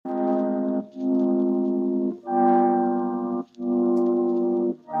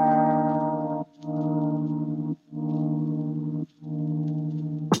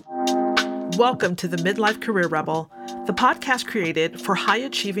Welcome to the Midlife Career Rebel, the podcast created for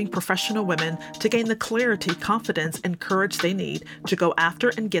high-achieving professional women to gain the clarity, confidence, and courage they need to go after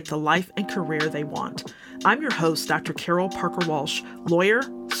and get the life and career they want. I'm your host, Dr. Carol Parker Walsh, lawyer,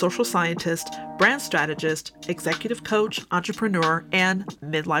 social scientist, brand strategist, executive coach, entrepreneur, and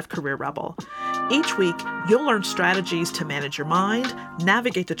midlife career rebel. Each week, you'll learn strategies to manage your mind,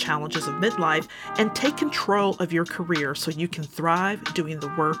 navigate the challenges of midlife, and take control of your career so you can thrive doing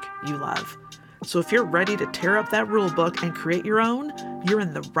the work you love. So if you're ready to tear up that rule book and create your own, you're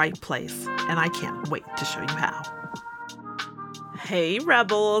in the right place, and I can't wait to show you how. Hey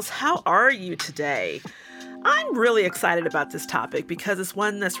Rebels, how are you today? I'm really excited about this topic because it's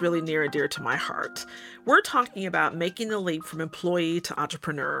one that's really near and dear to my heart. We're talking about making the leap from employee to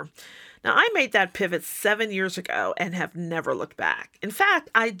entrepreneur. Now, I made that pivot 7 years ago and have never looked back. In fact,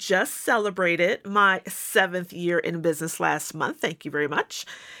 I just celebrated my 7th year in business last month. Thank you very much.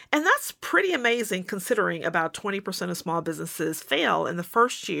 And that's pretty amazing considering about 20% of small businesses fail in the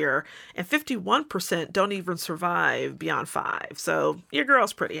first year and 51% don't even survive beyond 5. So your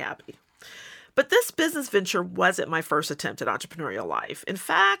girl's pretty happy. But this business venture wasn't my first attempt at entrepreneurial life. In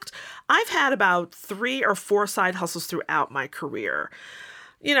fact, I've had about 3 or 4 side hustles throughout my career.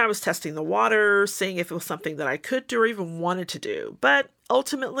 I was testing the water, seeing if it was something that I could do or even wanted to do. But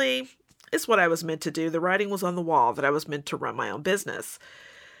ultimately, it's what I was meant to do. The writing was on the wall that I was meant to run my own business.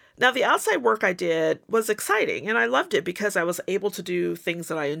 Now, the outside work I did was exciting, and I loved it because I was able to do things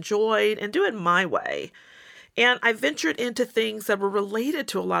that I enjoyed and do it my way. And I ventured into things that were related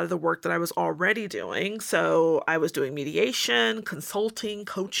to a lot of the work that I was already doing. So I was doing mediation, consulting,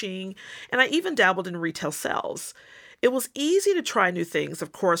 coaching, and I even dabbled in retail sales. It was easy to try new things,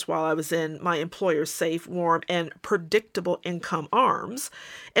 of course, while I was in my employer's safe, warm, and predictable income arms.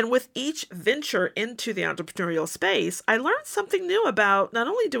 And with each venture into the entrepreneurial space, I learned something new about not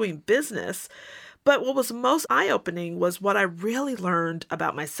only doing business, but what was most eye-opening was what I really learned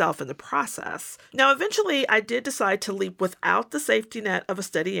about myself in the process. Now, eventually, I did decide to leap without the safety net of a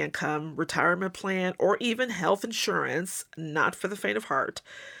steady income, retirement plan, or even health insurance, not for the faint of heart.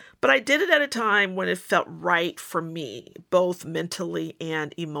 But I did it at a time when it felt right for me, both mentally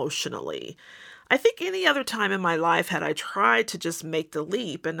and emotionally. I think any other time in my life, had I tried to just make the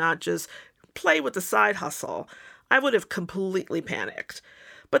leap and not just play with the side hustle, I would have completely panicked.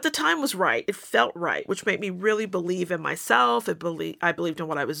 But the time was right. It felt right, which made me really believe in myself. I believed in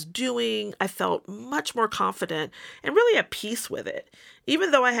what I was doing. I felt much more confident and really at peace with it.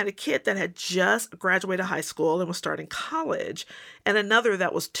 Even though I had a kid that had just graduated high school and was starting college, and another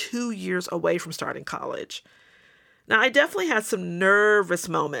that was 2 years away from starting college. Now, I definitely had some nervous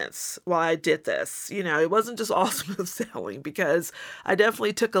moments while I did this. It wasn't just all smooth sailing because I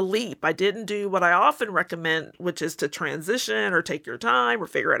definitely took a leap. I didn't do what I often recommend, which is to transition or take your time or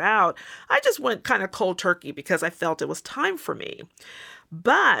figure it out. I just went kind of cold turkey because I felt it was time for me.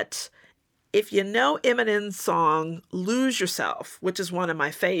 But if you know Eminem's song, Lose Yourself, which is one of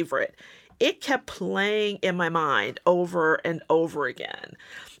my favorite, it kept playing in my mind over and over again.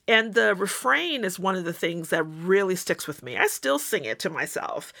 And the refrain is one of the things that really sticks with me. I still sing it to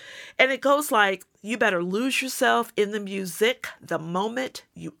myself. And it goes like, you better lose yourself in the music the moment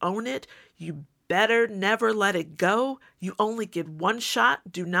you own it. You better never let it go. You only get one shot.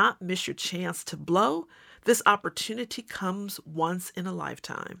 Do not miss your chance to blow. This opportunity comes once in a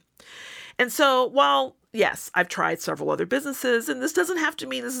lifetime. And so while, yes, I've tried several other businesses, and this doesn't have to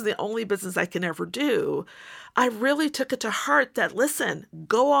mean this is the only business I can ever do, I really took it to heart that, listen,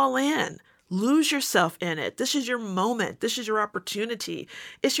 go all in. Lose yourself in it. This is your moment. This is your opportunity.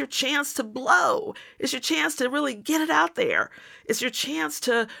 It's your chance to blow. It's your chance to really get it out there. It's your chance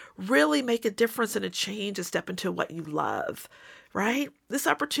to really make a difference and a change and step into what you love, right? This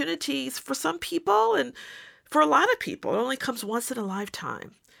opportunity is for some people, and for a lot of people, it only comes once in a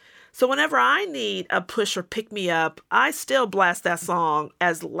lifetime. So whenever I need a push or pick me up, I still blast that song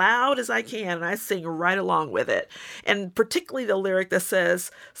as loud as I can, and I sing right along with it. And particularly the lyric that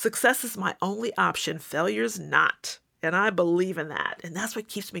says, success is my only option, failure's not. And I believe in that. And that's what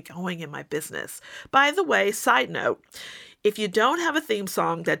keeps me going in my business. By the way, side note, if you don't have a theme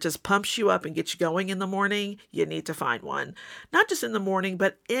song that just pumps you up and gets you going in the morning, you need to find one. Not just in the morning,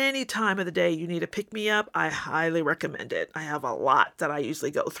 but any time of the day you need a pick-me-up, I highly recommend it. I have a lot that I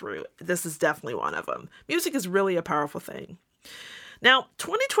usually go through. This is definitely one of them. Music is really a powerful thing. Now,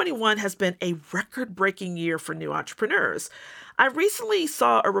 2021 has been a record-breaking year for new entrepreneurs. I recently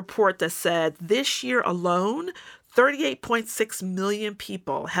saw a report that said this year alone, 38.6 million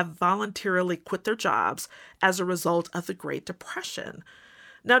people have voluntarily quit their jobs as a result of the Great Depression.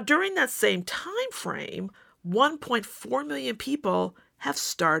 Now, during that same time frame, 1.4 million people have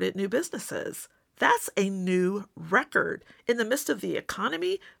started new businesses. That's a new record. In the midst of the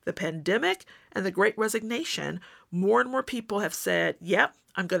economy, the pandemic, and the Great Resignation, more and more people have said, yep,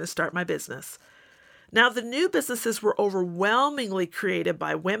 I'm going to start my business. Now, the new businesses were overwhelmingly created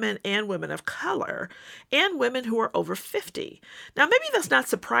by women and women of color and women who are over 50. Now, maybe that's not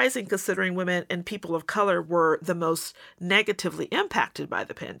surprising considering women and people of color were the most negatively impacted by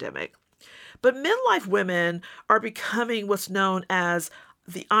the pandemic. But midlife women are becoming what's known as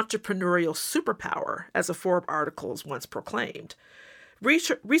the entrepreneurial superpower, as a Forbes article once proclaimed.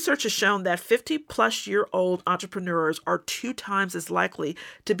 Research has shown that 50-plus-year-old entrepreneurs are 2 times as likely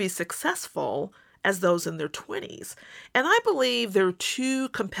to be successful as those in their 20s. And I believe there are 2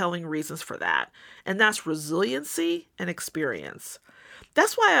 compelling reasons for that, and that's resiliency and experience.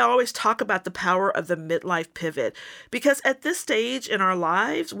 That's why I always talk about the power of the midlife pivot, because at this stage in our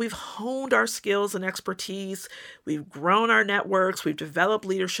lives, we've honed our skills and expertise, we've grown our networks, we've developed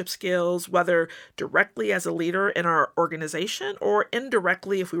leadership skills, whether directly as a leader in our organization or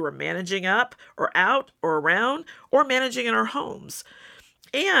indirectly if we were managing up or out or around or managing in our homes.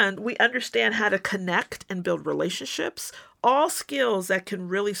 And we understand how to connect and build relationships, all skills that can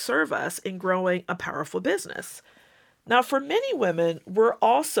really serve us in growing a powerful business. Now, for many women, we're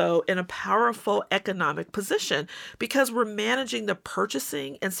also in a powerful economic position because we're managing the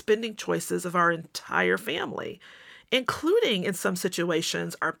purchasing and spending choices of our entire family, including, in some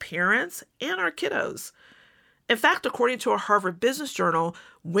situations, our parents and our kiddos. In fact, according to a Harvard Business Journal,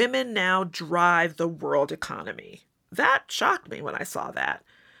 women now drive the world economy. That shocked me when I saw that.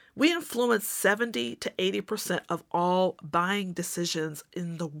 We influence 70 to 80% of all buying decisions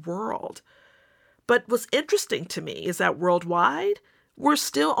in the world. But what's interesting to me is that worldwide, we're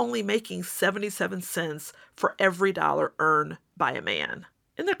still only making 77 cents for every dollar earned by a man.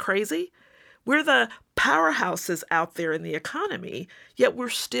 Isn't that crazy? We're the powerhouses out there in the economy, yet we're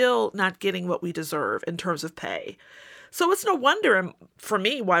still not getting what we deserve in terms of pay. So it's no wonder for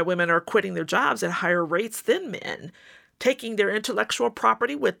me why women are quitting their jobs at higher rates than men, taking their intellectual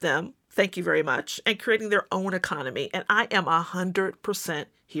property with them, thank you very much, and creating their own economy. And I am 100%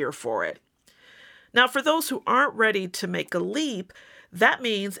 here for it. Now, for those who aren't ready to make a leap, that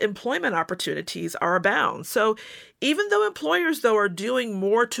means employment opportunities are abound. So even though employers, are doing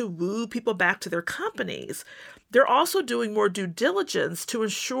more to woo people back to their companies, they're also doing more due diligence to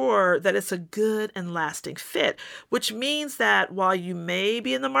ensure that it's a good and lasting fit, which means that while you may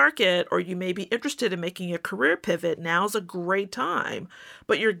be in the market or you may be interested in making a career pivot, now's a great time,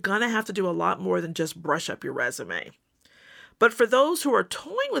 but you're going to have to do a lot more than just brush up your resume. But for those who are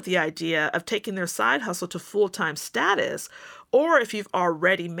toying with the idea of taking their side hustle to full-time status, or if you've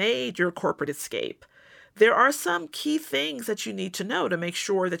already made your corporate escape, there are some key things that you need to know to make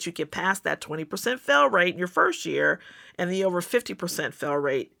sure that you get past that 20% fail rate in your first year and the over 50% fail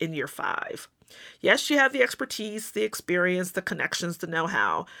rate in year 5. Yes, you have the expertise, the experience, the connections, the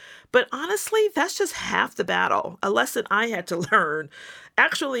know-how, but honestly, that's just half the battle, a lesson I had to learn.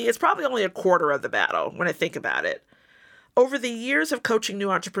 Actually, it's probably only a quarter of the battle when I think about it. Over the years of coaching new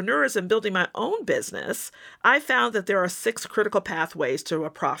entrepreneurs and building my own business, I found that there are 6 critical pathways to a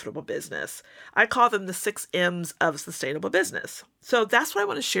profitable business. I call them the 6 M's of sustainable business. So that's what I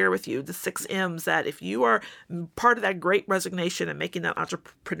want to share with you, the 6 M's that if you are part of that great resignation and making that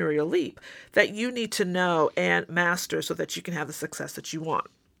entrepreneurial leap, that you need to know and master so that you can have the success that you want.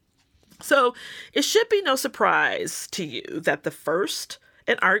 So it should be no surprise to you that the first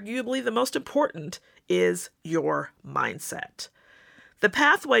and arguably the most important is your mindset. The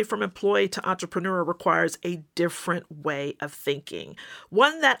pathway from employee to entrepreneur requires a different way of thinking,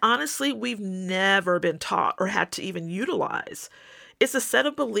 one that honestly we've never been taught or had to even utilize. It's a set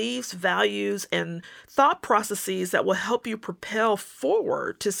of beliefs, values, and thought processes that will help you propel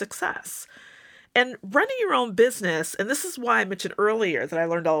forward to success. And running your own business, and this is why I mentioned earlier that I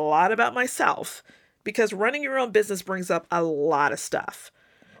learned a lot about myself, because running your own business brings up a lot of stuff.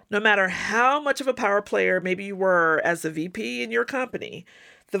 No matter how much of a power player maybe you were as a VP in your company,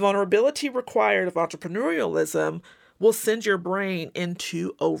 the vulnerability required of entrepreneurialism will send your brain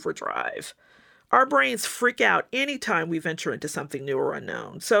into overdrive. Our brains freak out anytime we venture into something new or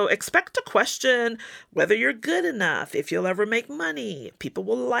unknown. So expect to question whether you're good enough, if you'll ever make money, if people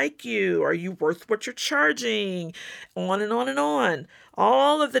will like you, are you worth what you're charging, on and on and on.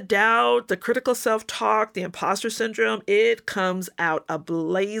 All of the doubt, the critical self-talk, the imposter syndrome, it comes out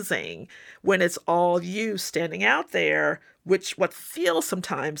ablazing when it's all you standing out there, what feels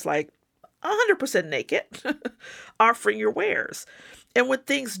sometimes like 100% naked, offering your wares. And when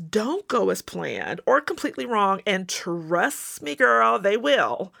things don't go as planned or completely wrong, and trust me, girl, they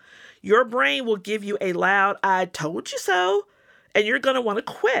will, your brain will give you a loud, I told you so, and you're going to want to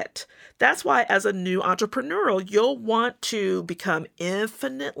quit. That's why as a new entrepreneur, you'll want to become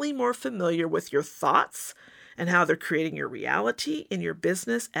infinitely more familiar with your thoughts and how they're creating your reality in your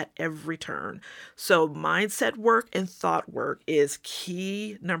business at every turn. So mindset work and thought work is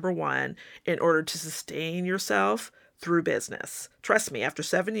key number one in order to sustain yourself through business. Trust me, after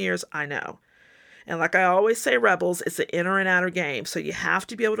 7 years, I know. And like I always say, Rebels, it's an inner and outer game. So you have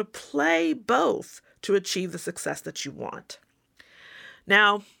to be able to play both to achieve the success that you want.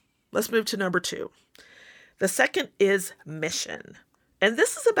 Now, let's move to number 2. The second is mission. And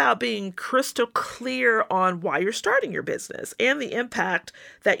this is about being crystal clear on why you're starting your business and the impact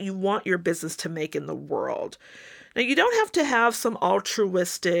that you want your business to make in the world. Now, you don't have to have some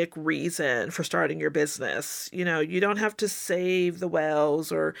altruistic reason for starting your business. You don't have to save the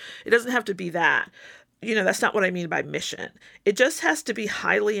whales, or it doesn't have to be that. That's not what I mean by mission. It just has to be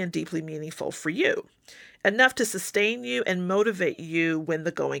highly and deeply meaningful for you, enough to sustain you and motivate you when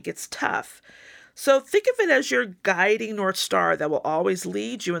the going gets tough. So think of it as your guiding North Star that will always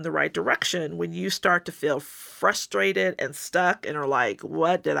lead you in the right direction when you start to feel frustrated and stuck and are like,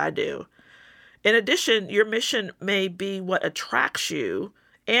 what did I do? In addition, your mission may be what attracts you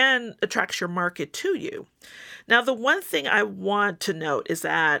and attracts your market to you. Now, the one thing I want to note is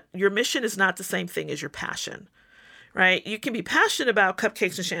that your mission is not the same thing as your passion, right? You can be passionate about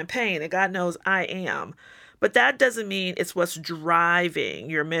cupcakes and champagne, and God knows I am, but that doesn't mean it's what's driving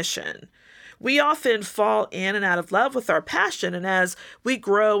your mission. We often fall in and out of love with our passion, and as we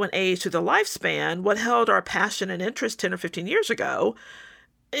grow and age through the lifespan, what held our passion and interest 10 or 15 years ago,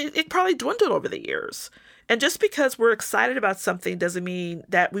 it probably dwindled over the years. And just because we're excited about something doesn't mean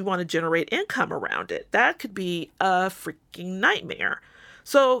that we want to generate income around it. That could be a freaking nightmare.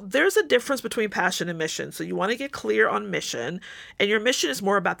 So there's a difference between passion and mission. So you want to get clear on mission, and your mission is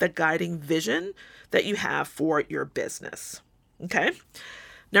more about the guiding vision that you have for your business. Okay.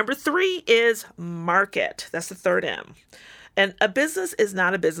 Number 3 is market. That's the third M. And a business is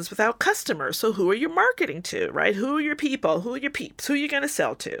not a business without customers. So who are you marketing to, right? Who are your people? Who are your peeps? Who are you going to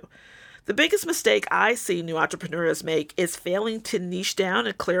sell to? The biggest mistake I see new entrepreneurs make is failing to niche down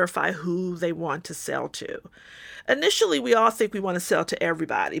and clarify who they want to sell to. Initially, we all think we want to sell to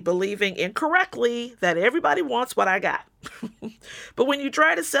everybody, believing incorrectly that everybody wants what I got. But when you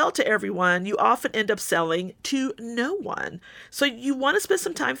try to sell to everyone, you often end up selling to no one. So you want to spend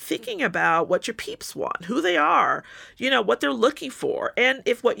some time thinking about what your peeps want, who they are, what they're looking for, and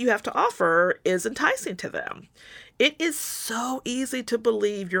if what you have to offer is enticing to them. It is so easy to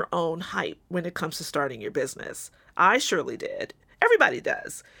believe your own hype when it comes to starting your business. I surely did. Everybody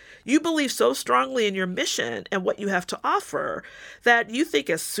does. You believe so strongly in your mission and what you have to offer that you think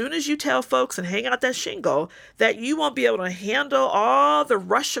as soon as you tell folks and hang out that shingle that you won't be able to handle all the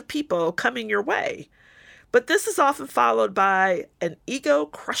rush of people coming your way. But this is often followed by an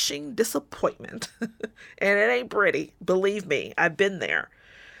ego-crushing disappointment. And it ain't pretty. Believe me, I've been there.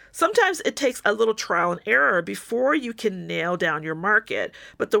 Sometimes it takes a little trial and error before you can nail down your market,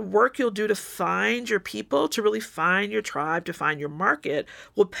 but the work you'll do to find your people, to really find your tribe, to find your market,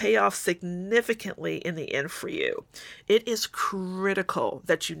 will pay off significantly in the end for you. It is critical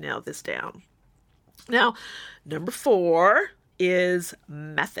that you nail this down. Now, number 4 is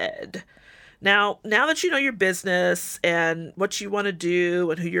method. Now that you know your business and what you want to do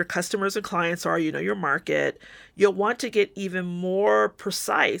and who your customers and clients are, your market, you'll want to get even more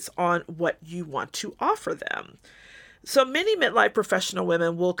precise on what you want to offer them. So many midlife professional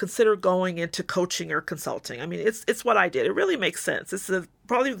women will consider going into coaching or consulting. I mean, it's what I did. It really makes sense. It's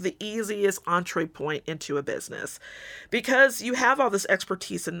probably the easiest entree point into a business because you have all this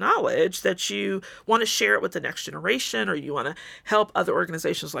expertise and knowledge that you want to share it with the next generation, or you want to help other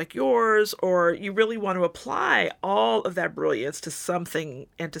organizations like yours, or you really want to apply all of that brilliance to something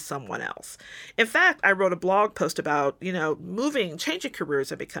and to someone else. In fact, I wrote a blog post about, changing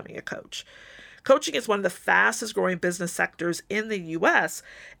careers and becoming a coach. Coaching is one of the fastest growing business sectors in the U.S.,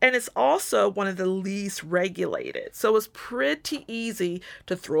 and it's also one of the least regulated. So it's pretty easy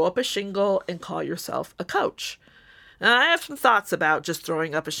to throw up a shingle and call yourself a coach. Now, I have some thoughts about just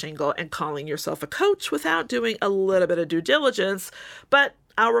throwing up a shingle and calling yourself a coach without doing a little bit of due diligence, but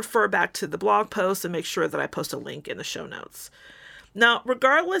I'll refer back to the blog post and make sure that I post a link in the show notes. Now,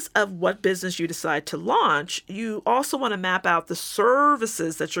 regardless of what business you decide to launch, you also want to map out the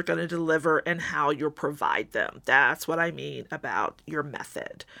services that you're going to deliver and how you'll provide them. That's what I mean about your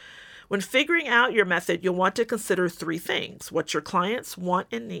method. When figuring out your method, you'll want to consider 3 things: what your clients want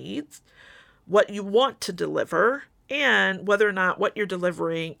and need, what you want to deliver, and whether or not what you're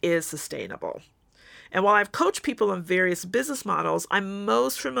delivering is sustainable. And while I've coached people on various business models, I'm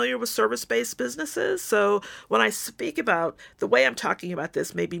most familiar with service-based businesses. So when I speak about the way I'm talking about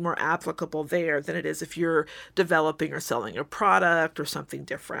this may be more applicable there than it is if you're developing or selling a product or something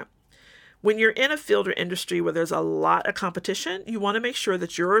different. When you're in a field or industry where there's a lot of competition, you want to make sure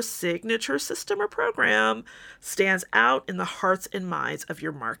that your signature system or program stands out in the hearts and minds of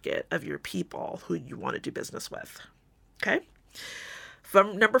your market, of your people who you want to do business with. Okay?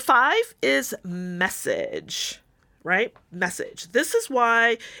 Number 5 is message, right? Message. This is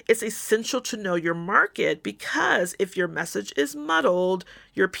why it's essential to know your market, because if your message is muddled,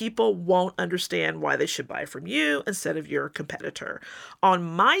 your people won't understand why they should buy from you instead of your competitor. On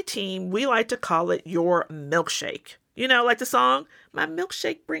my team, we like to call it your milkshake. You know, like the song, my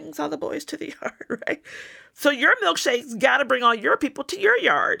milkshake brings all the boys to the yard, right? So your milkshake's got to bring all your people to your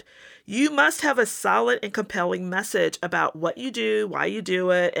yard. You must have a solid and compelling message about what you do, why you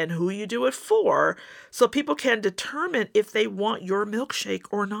do it, and who you do it for, so people can determine if they want your milkshake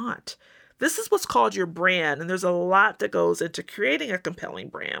or not. This is what's called your brand, and there's a lot that goes into creating a compelling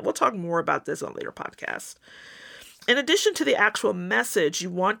brand. We'll talk more about this on later podcasts. In addition to the actual message, you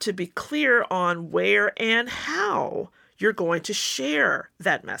want to be clear on where and how you're going to share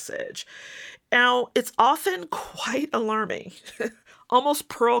that message. Now, it's often quite alarming, almost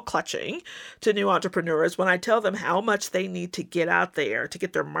pearl clutching to new entrepreneurs when I tell them how much they need to get out there, to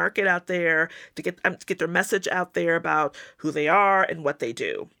get their market out there, to get their message out there about who they are and what they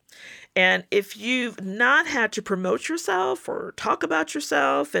do. And if you've not had to promote yourself or talk about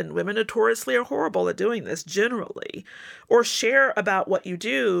yourself, and women notoriously are horrible at doing this generally, or share about what you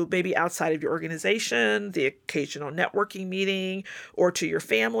do, maybe outside of your organization, the occasional networking meeting, or to your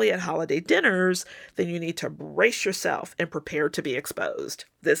family at holiday dinners, then you need to brace yourself and prepare to be exposed.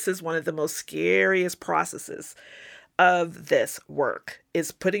 This is one of the most scariest processes of this work,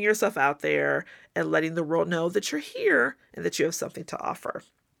 is putting yourself out there and letting the world know that you're here and that you have something to offer.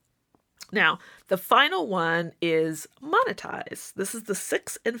 Now, the final one is monetize. This is the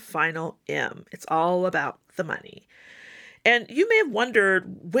 6th and final M. It's all about the money. And you may have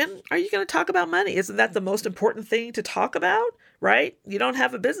wondered, when are you going to talk about money? Isn't that the most important thing to talk about, right? You don't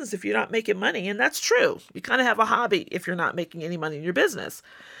have a business if you're not making money. And that's true. You kind of have a hobby if you're not making any money in your business.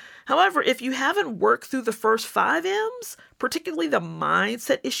 However, if you haven't worked through the first 5 M's, particularly the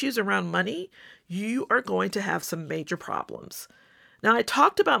mindset issues around money, you are going to have some major problems. Now, I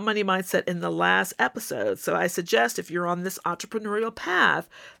talked about money mindset in the last episode, so I suggest if you're on this entrepreneurial path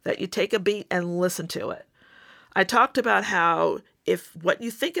that you take a beat and listen to it. I talked about how if what you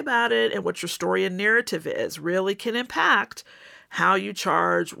think about it and what your story and narrative is really can impact how you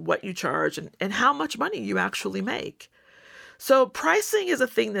charge, what you charge, and how much money you actually make. So pricing is a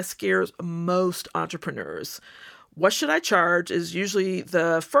thing that scares most entrepreneurs. What should I charge is usually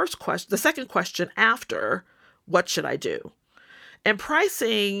the second question after what should I do? And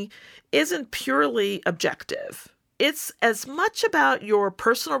pricing isn't purely objective. It's as much about your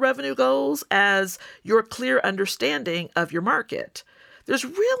personal revenue goals as your clear understanding of your market. There's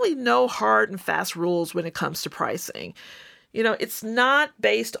really no hard and fast rules when it comes to pricing. You know, it's not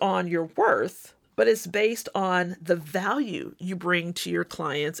based on your worth, but it's based on the value you bring to your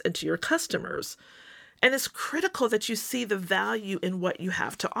clients and to your customers. And it's critical that you see the value in what you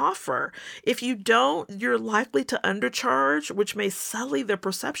have to offer. If you don't, you're likely to undercharge, which may sully the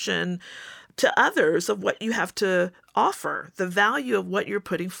perception to others of what you have to offer, the value of what you're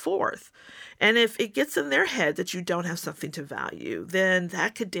putting forth. And if it gets in their head that you don't have something to value, then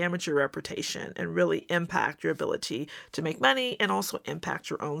that could damage your reputation and really impact your ability to make money, and also impact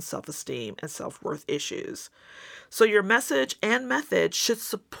your own self-esteem and self-worth issues. So your message and method should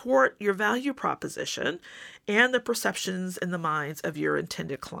support your value proposition and the perceptions in the minds of your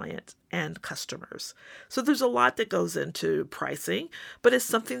intended client and customers. So there's a lot that goes into pricing, but it's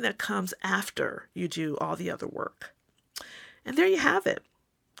something that comes after you do all the other work. And there you have it.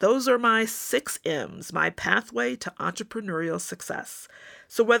 Those are my 6 M's, my pathway to entrepreneurial success.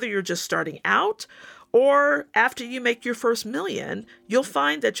 So whether you're just starting out or after you make your first million, you'll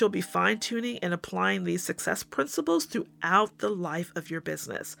find that you'll be fine-tuning and applying these success principles throughout the life of your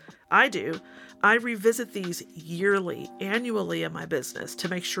business. I do. I revisit these annually in my business to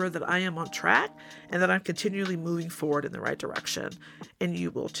make sure that I am on track and that I'm continually moving forward in the right direction. And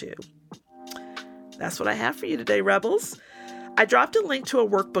you will too. That's what I have for you today, Rebels. I dropped a link to a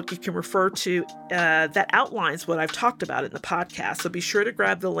workbook you can refer to that outlines what I've talked about in the podcast, so be sure to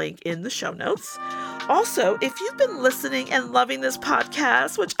grab the link in the show notes. Also, if you've been listening and loving this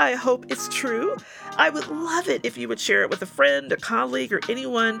podcast, which I hope is true, I would love it if you would share it with a friend, a colleague, or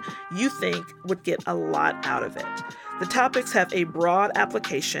anyone you think would get a lot out of it. The topics have a broad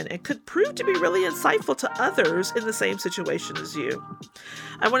application and could prove to be really insightful to others in the same situation as you.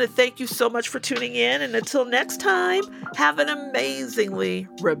 I want to thank you so much for tuning in, and until next time, have an amazingly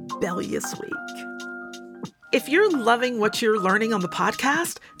rebellious week. If you're loving what you're learning on the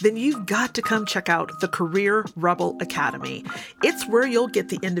podcast, then you've got to come check out the Career Rebel Academy. It's where you'll get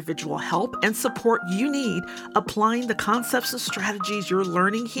the individual help and support you need applying the concepts and strategies you're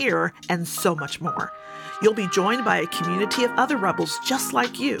learning here and so much more. You'll be joined by a community of other rebels just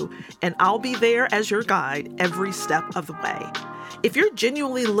like you, and I'll be there as your guide every step of the way. If you're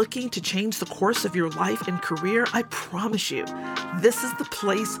genuinely looking to change the course of your life and career, I promise you, this is the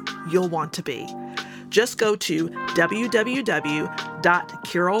place you'll want to be. Just go to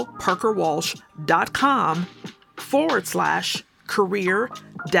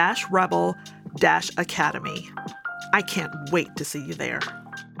www.carolparkerwalsh.com/career-rebel-academy. I can't wait to see you there.